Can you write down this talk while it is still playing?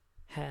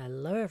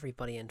Hello,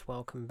 everybody, and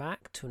welcome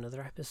back to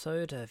another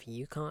episode of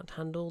You Can't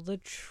Handle the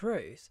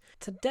Truth.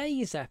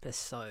 Today's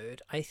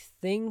episode, I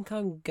think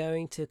I'm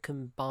going to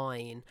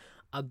combine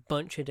a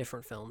bunch of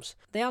different films.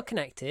 They are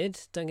connected,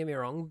 don't get me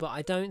wrong, but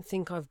I don't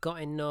think I've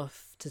got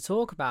enough to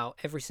talk about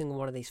every single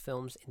one of these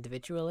films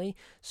individually.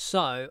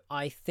 So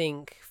I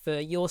think for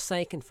your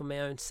sake and for my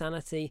own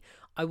sanity,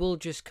 I will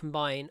just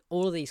combine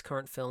all of these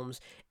current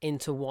films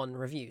into one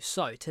review.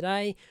 So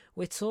today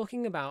we're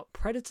talking about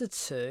Predator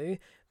 2,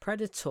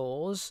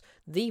 Predators,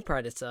 The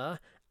Predator,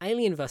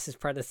 Alien vs.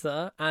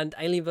 Predator, and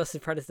Alien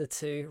vs. Predator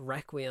 2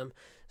 Requiem.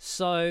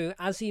 So,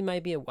 as you may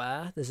be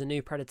aware, there's a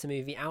new Predator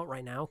movie out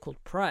right now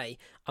called Prey.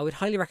 I would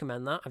highly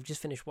recommend that. I've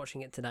just finished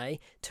watching it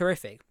today.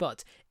 Terrific.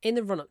 But in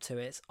the run-up to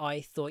it,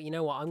 I thought, you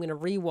know what, I'm going to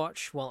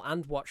rewatch,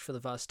 and watch for the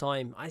first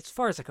time, as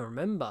far as I can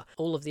remember,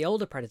 all of the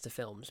older Predator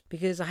films,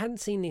 because I hadn't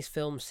seen these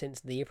films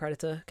since The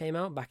Predator came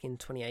out back in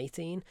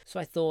 2018. So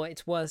I thought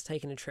it's worth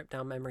taking a trip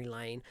down memory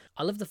lane.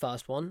 I love the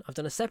first one. I've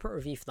done a separate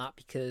review for that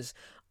because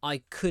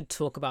I could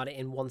talk about it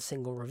in one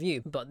single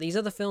review, but these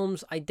other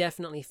films, I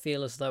definitely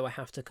feel as though I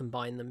have to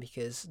combine them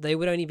because they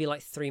would only be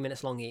like 3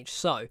 minutes long each.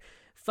 So,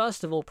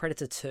 first of all,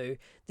 Predator 2.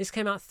 This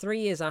came out 3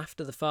 years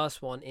after the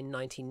first one in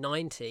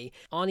 1990.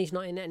 Arnie's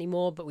not in it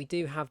anymore, but we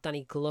do have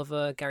Danny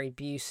Glover, Gary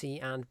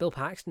Busey, and Bill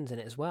Paxton's in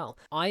it as well.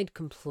 I'd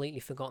completely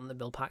forgotten that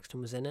Bill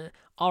Paxton was in it.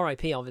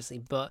 R.I.P. obviously,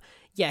 but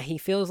yeah, he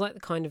feels like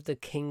the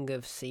king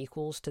of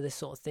sequels to this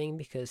sort of thing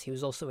because he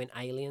was also in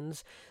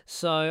Aliens.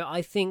 So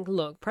I think,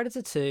 look,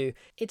 Predator 2,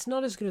 it's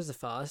not as good as the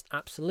first,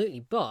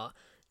 absolutely, but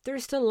there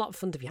is still a lot of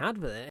fun to be had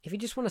with it. If you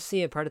just want to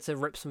see a predator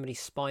rip somebody's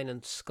spine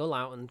and skull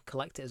out and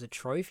collect it as a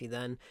trophy,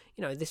 then,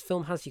 you know, this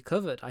film has you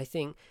covered. I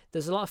think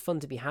there's a lot of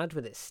fun to be had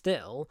with it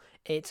still.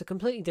 It's a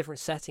completely different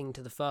setting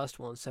to the first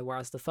one. So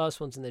whereas the first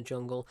one's in the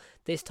jungle,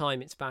 this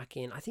time it's back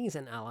in, I think it's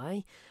in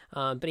LA.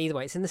 But either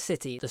way, it's in the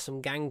city. There's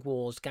some gang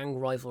wars, gang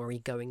rivalry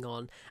going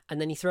on.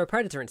 And then you throw a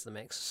predator into the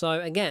mix.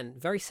 So again,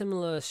 very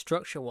similar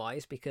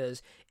structure-wise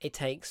because it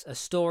takes a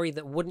story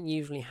that wouldn't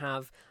usually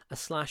have a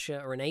slasher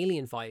or an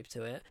alien vibe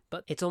to it,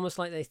 but it's almost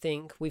like they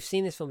think, we've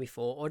seen this film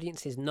before,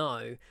 audiences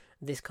know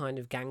this kind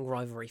of gang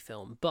rivalry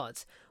film,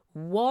 but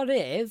what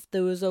if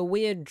there was a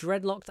weird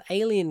dreadlocked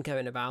alien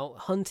going about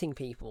hunting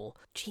people?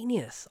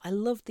 Genius. I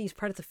love these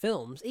Predator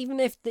films, even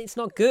if it's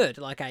not good.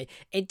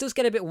 It does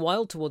get a bit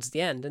wild towards the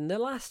end, and the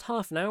last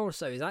half an hour or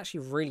so is actually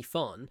really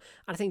fun.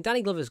 And I think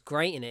Danny Glover's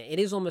great in it. It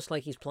is almost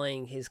like he's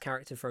playing his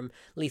character from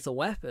Lethal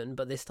Weapon,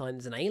 but this time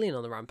there's an alien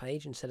on the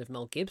rampage instead of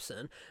Mel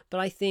Gibson.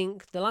 But I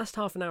think the last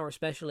half an hour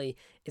especially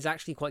is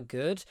actually quite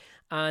good,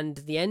 and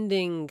the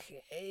ending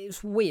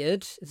is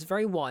weird. It's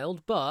very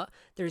wild, but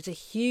there is a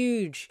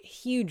huge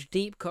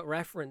deep cut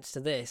reference to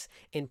this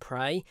in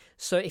Prey.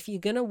 So if you're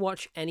gonna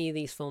watch any of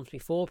these films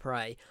before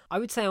Prey, I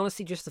would say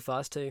honestly just the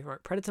first two,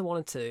 right? Predator 1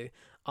 and 2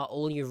 are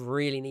all you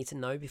really need to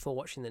know before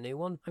watching the new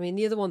one. I mean,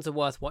 the other ones are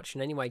worth watching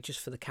anyway,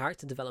 just for the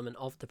character development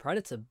of the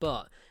Predator,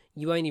 but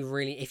you only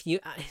really, if you,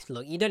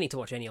 look, you don't need to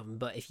watch any of them,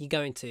 but if you're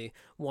going to,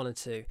 1 and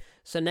 2.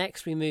 So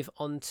next we move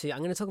on to, I'm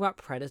going to talk about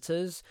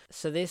Predators.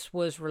 So this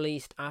was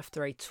released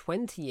after a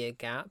 20-year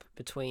gap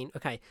between,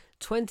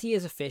 20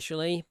 years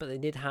officially, but they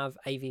did have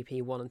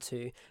AVP 1 and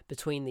 2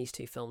 between these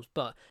two films.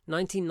 But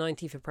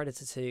 1990 for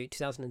Predator 2,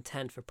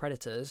 2010 for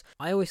Predators.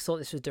 I always thought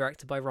this was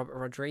directed by Robert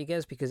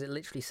Rodriguez because it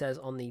literally says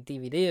on the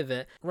DVD of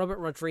it, Robert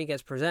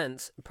Rodriguez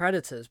presents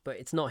Predators, but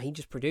it's not, he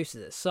just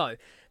produces it. So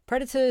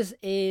Predators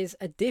is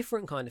a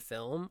different kind of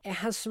film. It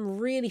has some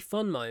really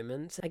fun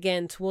moments.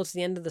 Again, towards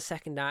the end of the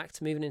second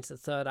act, moving into the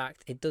third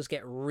act, it does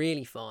get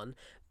really fun.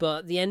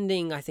 But the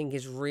ending, I think,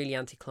 is really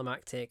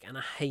anticlimactic, and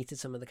I hated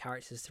some of the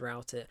characters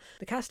throughout it.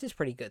 The cast is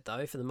pretty good,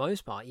 though, for the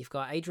most part. You've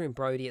got Adrian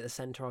Brody at the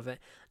centre of it.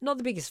 Not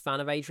the biggest fan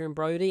of Adrian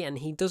Brody, and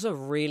he does a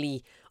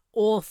really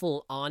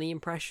awful Arnie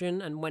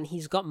impression, and when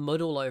he's got mud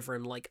all over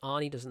him like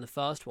Arnie does in the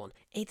first one,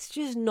 it's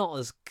just not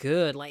as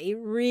good. It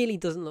really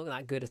doesn't look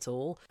that good at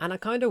all. And I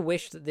kind of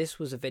wish that this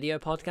was a video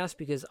podcast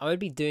because I would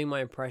be doing my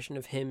impression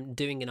of him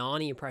doing an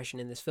Arnie impression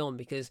in this film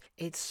because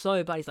it's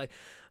so bad. He's like,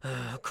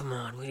 oh, come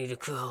on, we need to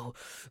go.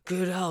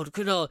 Get out,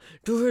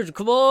 do it,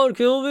 come on,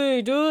 kill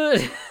me, do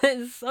it.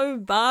 It's so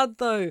bad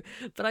though.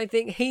 But I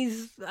think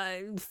he's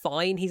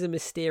fine. He's a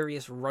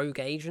mysterious rogue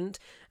agent.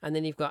 And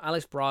then you've got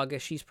Alice Braga,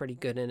 she's pretty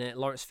good in it.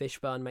 Lawrence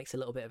Fishburne makes a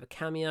little bit of a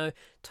cameo.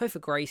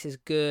 Topher Grace is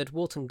good.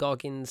 Walton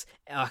Goggins,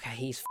 okay,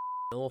 he's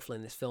awful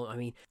in this film. I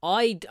mean,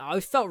 I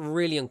felt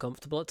really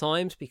uncomfortable at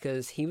times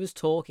because he was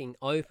talking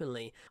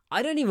openly.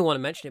 I don't even want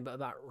to mention it, but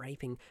about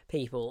raping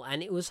people,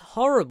 and it was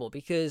horrible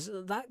because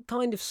that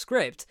kind of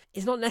script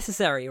is not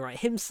necessary, right?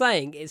 Him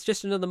saying it's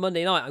just another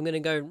Monday night, I'm gonna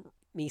go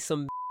me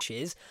some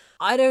bitches.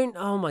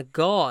 Oh my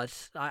god,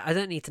 I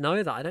don't need to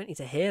know that. I don't need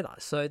to hear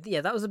that. So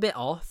yeah, that was a bit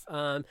off.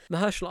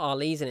 Mahershala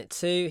Ali's in it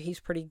too. He's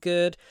pretty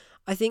good.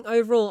 I think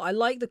overall, I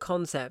like the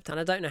concept, and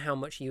I don't know how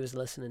much you as a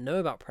listener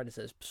know about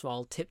Predators, so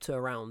I'll tiptoe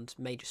around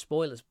major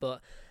spoilers, but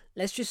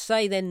let's just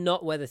say they're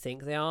not where they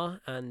think they are,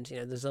 and, you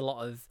know, there's a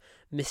lot of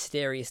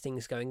mysterious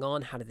things going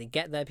on. How did they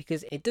get there?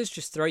 Because it does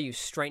just throw you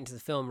straight into the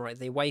film, right?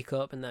 They wake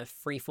up and they're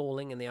free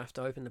falling and they have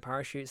to open the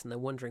parachutes and they're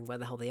wondering where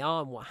the hell they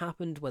are and what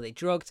happened. Were they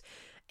drugged?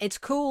 It's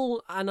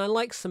cool, and I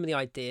like some of the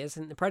ideas,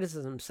 and the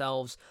Predators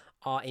themselves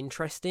are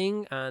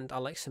interesting, and I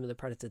like some of the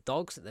Predator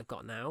dogs that they've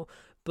got now.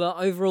 But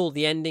overall,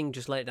 the ending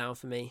just let it down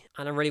for me,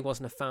 and I really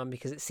wasn't a fan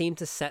because it seemed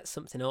to set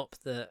something up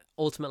that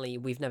ultimately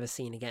we've never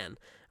seen again.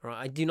 Right?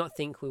 I do not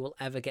think we will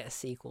ever get a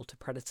sequel to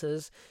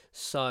Predators,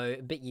 so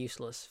a bit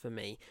useless for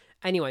me.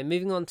 Anyway,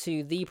 moving on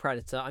to The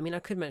Predator. I mean, I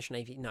could mention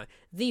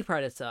The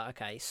Predator.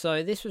 Okay,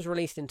 so this was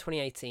released in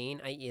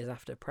 2018, 8 years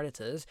after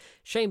Predators.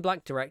 Shane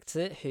Black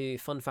directed it, who,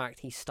 fun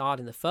fact, he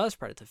starred in the first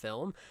Predator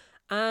film.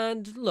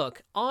 And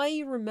look,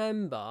 I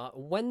remember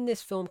when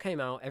this film came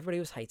out, everybody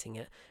was hating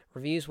it.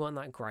 Reviews weren't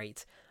that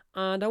great.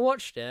 And I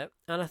watched it,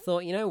 and I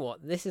thought, you know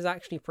what, this is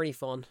actually pretty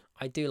fun.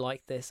 I do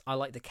like this. I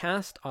like the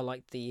cast. I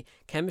like the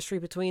chemistry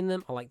between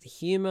them. I like the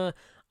humour.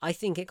 I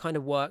think it kind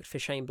of worked for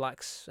Shane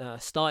Black's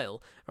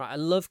style. Right, I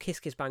love Kiss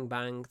Kiss Bang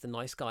Bang, The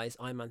Nice Guys,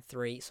 Iron Man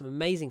 3, some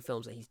amazing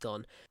films that he's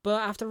done.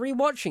 But after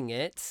rewatching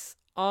it,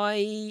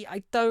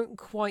 I don't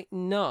quite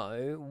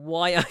know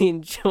why I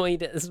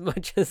enjoyed it as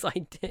much as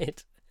I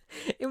did.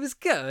 It was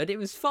good, it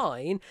was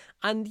fine,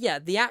 and yeah,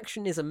 the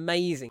action is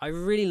amazing. I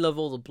really love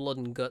all the blood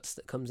and guts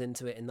that comes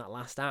into it in that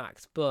last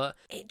act, but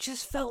it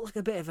just felt like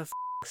a bit of a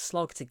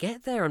slog to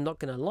get there, I'm not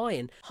gonna lie,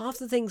 and half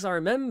the things I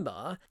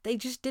remember, they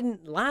just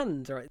didn't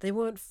land, right? They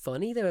weren't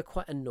funny, they were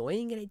quite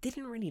annoying, and it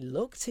didn't really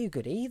look too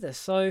good either,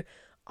 so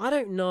I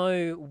don't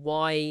know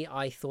why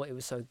I thought it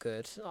was so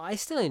good. I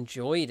still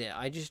enjoyed it.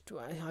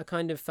 I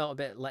kind of felt a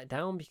bit let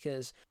down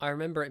because I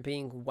remember it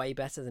being way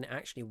better than it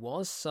actually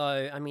was.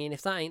 So, I mean,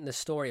 if that ain't the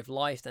story of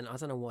life, then I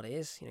don't know what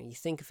is. You know, you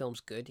think a film's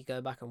good, you go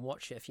back and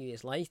watch it a few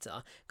years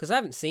later. Because I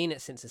haven't seen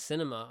it since the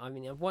cinema. I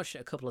mean, I've watched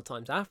it a couple of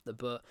times after,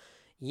 but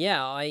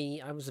yeah,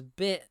 I was a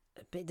bit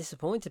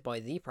disappointed by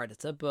The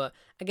Predator, but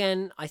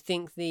again, I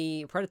think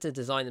the Predator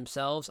design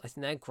themselves, I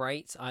think they're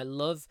great. I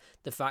love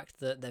the fact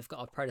that they've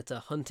got a Predator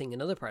hunting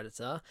another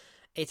Predator.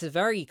 It's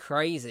very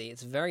crazy,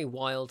 it's very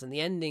wild, and the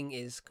ending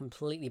is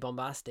completely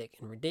bombastic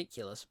and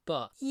ridiculous.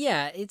 But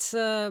yeah, it's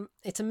a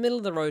middle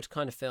of the road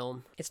kind of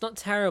film. It's not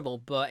terrible,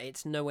 but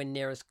it's nowhere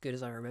near as good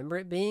as I remember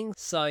it being.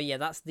 So yeah,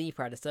 that's The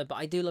Predator, but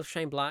I do love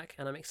Shane Black,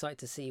 and I'm excited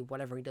to see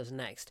whatever he does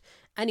next.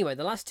 Anyway,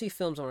 the last two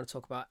films I want to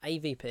talk about,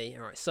 AVP.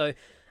 Alright, so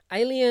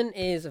Alien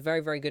is a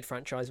very, very good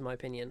franchise in my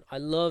opinion. I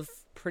love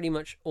pretty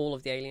much all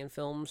of the Alien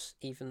films,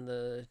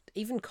 even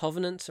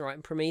Covenant, right,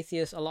 and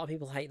Prometheus. A lot of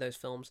people hate those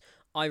films.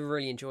 I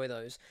really enjoy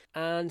those.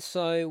 And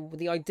so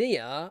the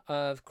idea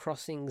of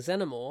crossing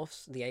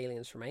xenomorphs, the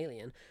aliens from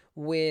Alien,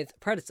 with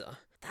Predator,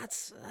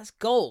 that's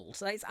gold.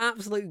 That's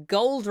absolute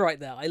gold right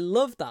there. I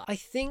love that. I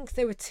think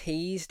they were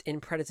teased in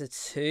Predator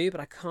 2,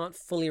 but I can't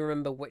fully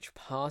remember which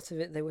part of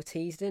it they were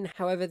teased in.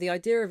 However, the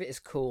idea of it is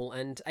cool,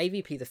 and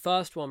AVP, the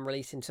first one,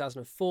 released in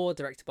 2004,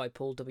 directed by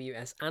Paul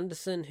W.S.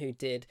 Anderson, who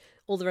did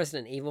all the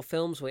Resident Evil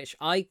films, which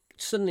I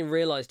suddenly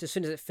realised as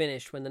soon as it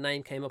finished, when the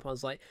name came up, I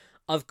was like,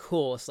 of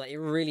course, like it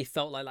really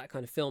felt like that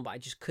kind of film, but I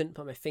just couldn't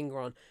put my finger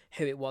on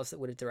who it was that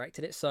would have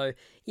directed it. So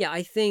yeah,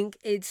 I think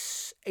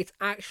it's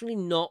actually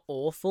not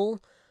awful.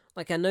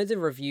 Like, I know the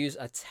reviews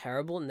are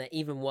terrible and they're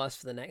even worse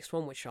for the next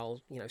one, which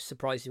I'll,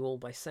 surprise you all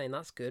by saying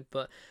that's good.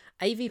 But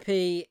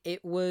AVP,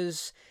 it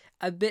was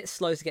a bit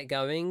slow to get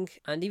going,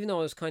 and even though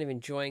I was kind of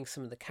enjoying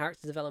some of the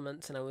character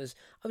developments and I was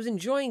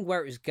enjoying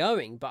where it was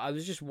going, but I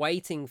was just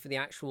waiting for the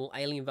actual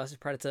Alien vs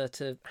Predator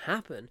to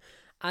happen.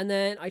 And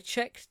then I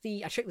checked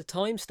the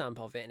timestamp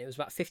of it, and it was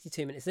about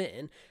 52 minutes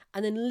in.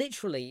 And then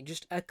literally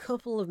just a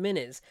couple of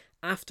minutes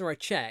after I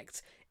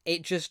checked,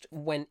 it just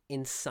went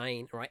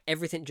insane, right?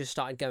 Everything just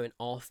started going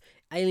off.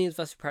 Aliens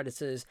vs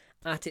Predators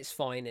at its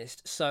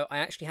finest. So I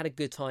actually had a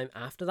good time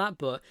after that,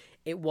 but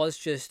it was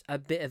just a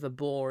bit of a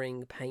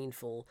boring,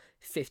 painful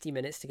 50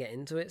 minutes to get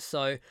into it.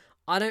 So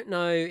I don't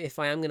know if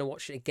I am going to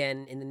watch it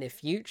again in the near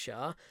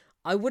future.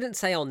 I wouldn't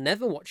say I'll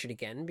never watch it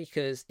again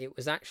because it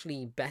was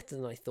actually better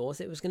than I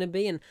thought it was going to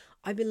be. And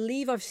I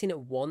believe I've seen it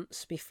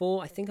once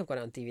before. I think I've got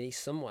it on DVD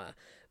somewhere,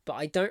 but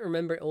I don't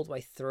remember it all the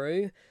way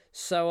through.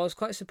 So I was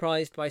quite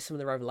surprised by some of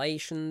the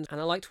revelations,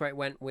 and I liked where it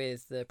went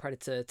with the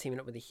Predator teaming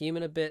up with the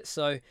human a bit.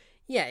 So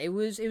yeah, it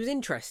was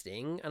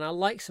interesting, and I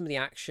like some of the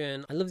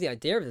action. I love the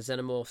idea of the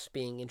xenomorphs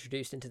being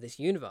introduced into this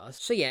universe.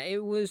 So yeah,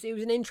 it was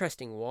an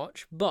interesting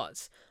watch,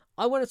 but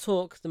I want to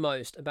talk the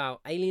most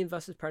about Alien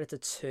vs Predator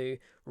 2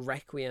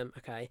 Requiem,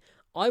 okay?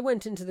 I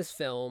went into this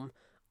film,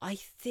 I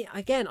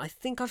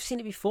think I've seen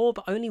it before,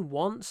 but only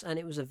once, and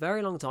it was a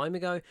very long time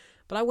ago.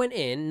 But I went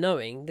in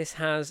knowing this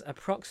has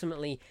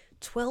approximately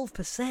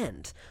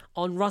 12%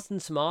 on Rotten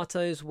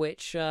Tomatoes,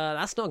 which,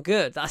 that's not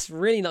good. That's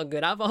really not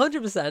good. Out of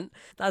 100%,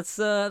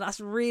 that's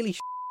really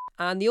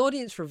and the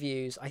audience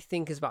reviews, I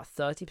think, is about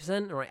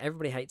 30%. All right,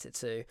 everybody hates it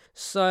too.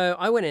 So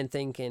I went in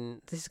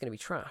thinking, this is going to be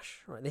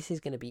trash. Right, this is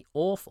going to be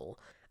awful.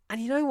 And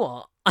you know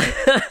what?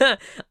 I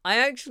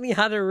actually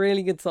had a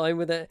really good time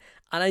with it.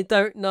 And I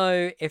don't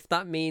know if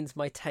that means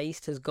my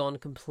taste has gone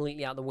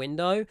completely out the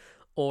window,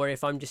 or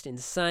if I'm just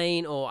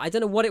insane, or I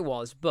don't know what it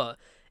was, but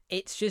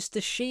It's just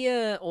the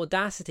sheer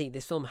audacity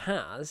this film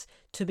has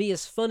to be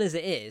as fun as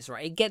it is,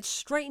 right? It gets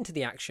straight into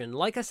the action.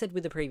 Like I said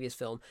with the previous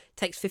film, it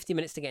takes 50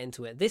 minutes to get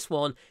into it. This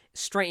one,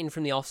 straight in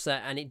from the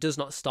offset, and it does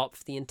not stop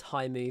for the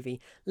entire movie.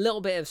 A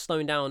little bit of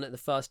slowing down at the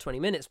first 20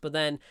 minutes, but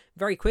then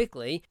very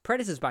quickly,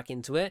 Predator's back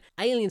into it.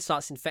 Alien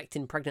starts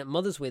infecting pregnant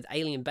mothers with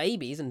alien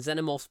babies, and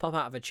xenomorphs pop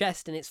out of her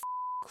chest, and it's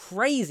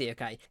crazy,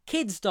 okay?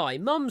 Kids die,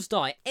 mums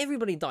die,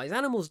 everybody dies,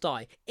 animals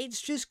die.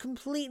 It's just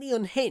completely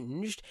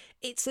unhinged.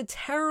 It's a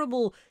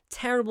terrible,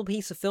 terrible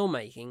piece of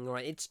filmmaking,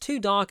 right? It's too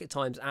dark at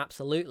times,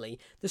 absolutely.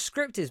 The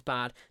script is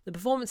bad, the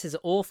performances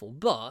are awful,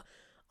 but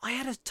I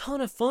had a ton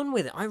of fun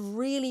with it. I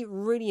really,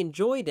 really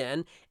enjoyed it,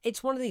 and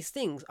it's one of these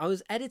things. I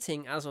was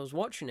editing as I was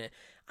watching it,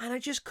 and I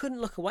just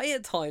couldn't look away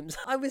at times.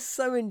 I was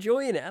so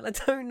enjoying it, and I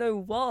don't know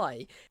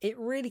why. It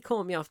really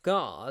caught me off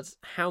guard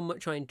how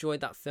much I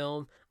enjoyed that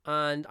film,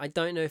 and I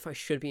don't know if I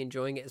should be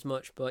enjoying it as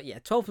much, but yeah,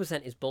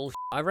 12% is bullshit.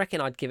 I reckon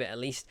I'd give it at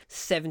least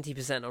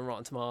 70% on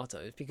Rotten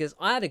Tomatoes, because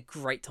I had a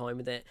great time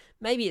with it.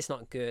 Maybe it's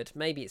not good,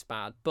 maybe it's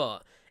bad,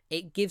 but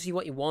it gives you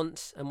what you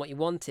want, and what you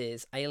want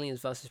is Aliens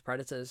versus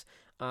Predators,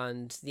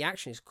 and the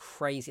action is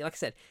crazy. Like I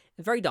said,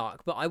 very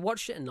dark, but I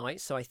watched it at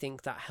night, so I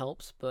think that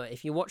helps. But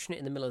if you're watching it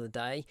in the middle of the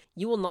day,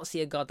 you will not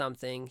see a goddamn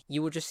thing.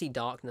 You will just see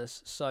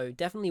darkness, so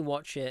definitely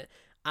watch it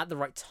at the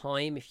right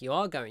time if you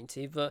are going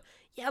to. But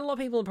yeah, a lot of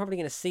people are probably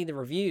going to see the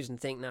reviews and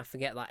think, nah,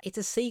 forget that. It's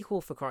a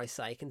sequel, for Christ's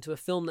sake, and to a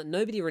film that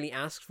nobody really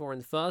asked for in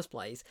the first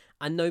place,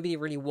 and nobody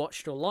really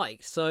watched or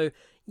liked. So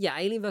yeah,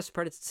 Alien vs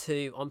Predator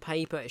 2, on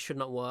paper, it should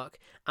not work,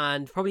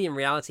 and probably in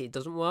reality it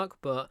doesn't work,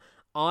 but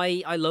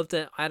I loved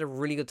it. I had a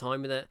really good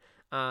time with it,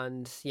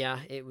 and yeah,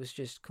 it was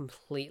just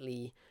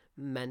completely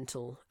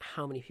mental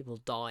how many people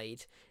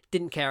died.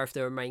 Didn't care if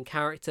they were a main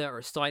character or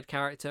a side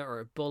character or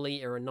a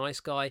bully or a nice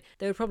guy.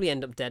 They would probably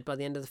end up dead by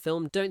the end of the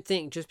film. Don't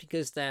think just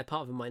because they're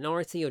part of a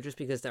minority or just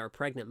because they're a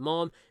pregnant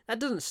mom, that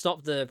doesn't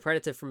stop the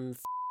Predator from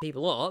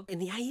people up. In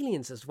the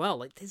aliens as well,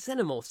 like the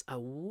xenomorphs are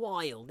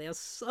wild. They are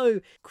so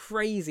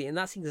crazy, and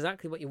that's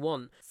exactly what you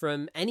want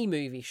from any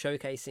movie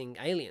showcasing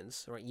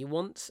aliens, right? You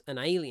want an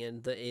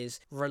alien that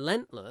is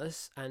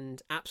relentless and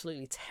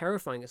absolutely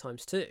terrifying at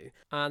times too,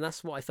 and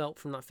that's what I felt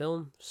from that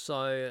film.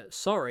 So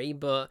sorry,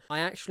 but I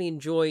actually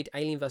enjoyed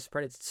Alien vs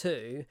Predator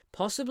 2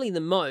 possibly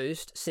the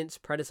most since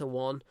Predator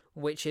 1,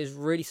 which is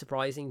really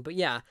surprising. But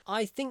yeah,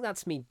 I think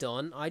that's me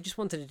done. I just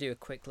wanted to do a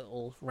quick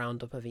little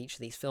roundup of each of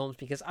these films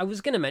because I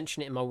was going to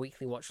mention it in my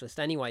weekly watch list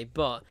anyway,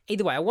 but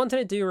either way, I wanted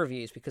to do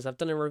reviews because I've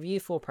done a review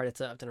for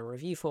Predator, I've done a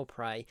review for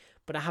Prey,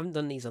 but I haven't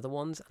done these other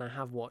ones, and I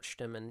have watched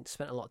them and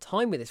spent a lot of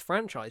time with this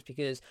franchise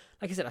because,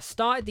 like I said, I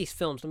started these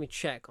films, let me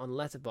check on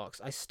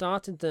Letterboxd, I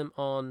started them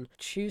on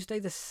Tuesday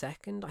the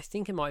 2nd, I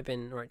think it might have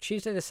been, right,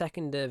 Tuesday the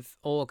 2nd of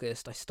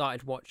August, I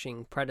started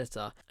watching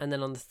Predator, and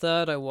then on the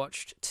 3rd I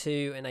watched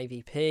 2 and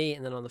AVP,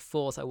 and then on the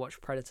 4th I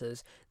watched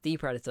Predators, The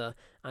Predator,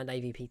 and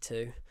AVP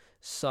 2.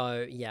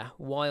 So yeah,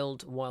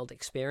 wild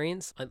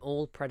experience. I'm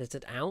all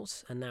Predatored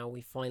out, and now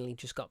we finally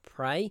just got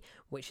Prey,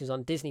 which is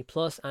on Disney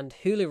Plus and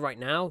Hulu right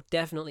now.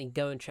 Definitely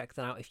go and check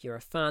that out if you're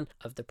a fan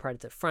of the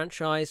Predator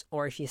franchise,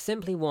 or if you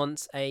simply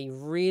want a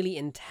really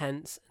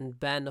intense and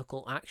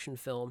bare-knuckle action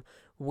film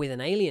with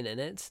an alien in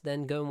it,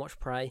 then go and watch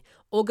Prey,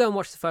 or go and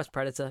watch the first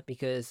Predator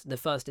because the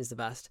first is the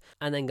best,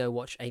 and then go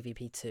watch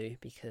AVP 2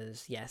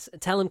 because, yes,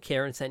 tell them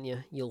Kieran sent you,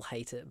 you'll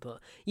hate it, but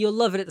you'll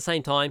love it at the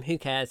same time. Who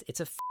cares? It's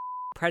a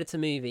Predator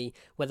movie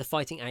where they're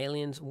fighting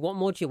aliens. What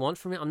more do you want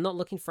from it? I'm not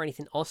looking for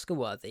anything Oscar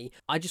worthy.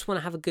 I just want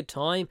to have a good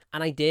time,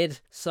 and I did.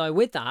 So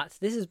with that,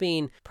 this has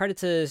been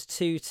Predators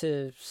 2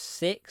 to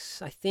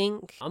 6, I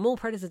think. I'm all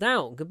Predatored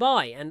out.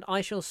 Goodbye, and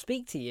I shall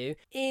speak to you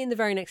in the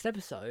very next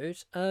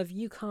episode of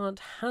You Can't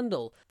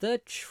Handle the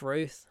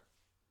Truth.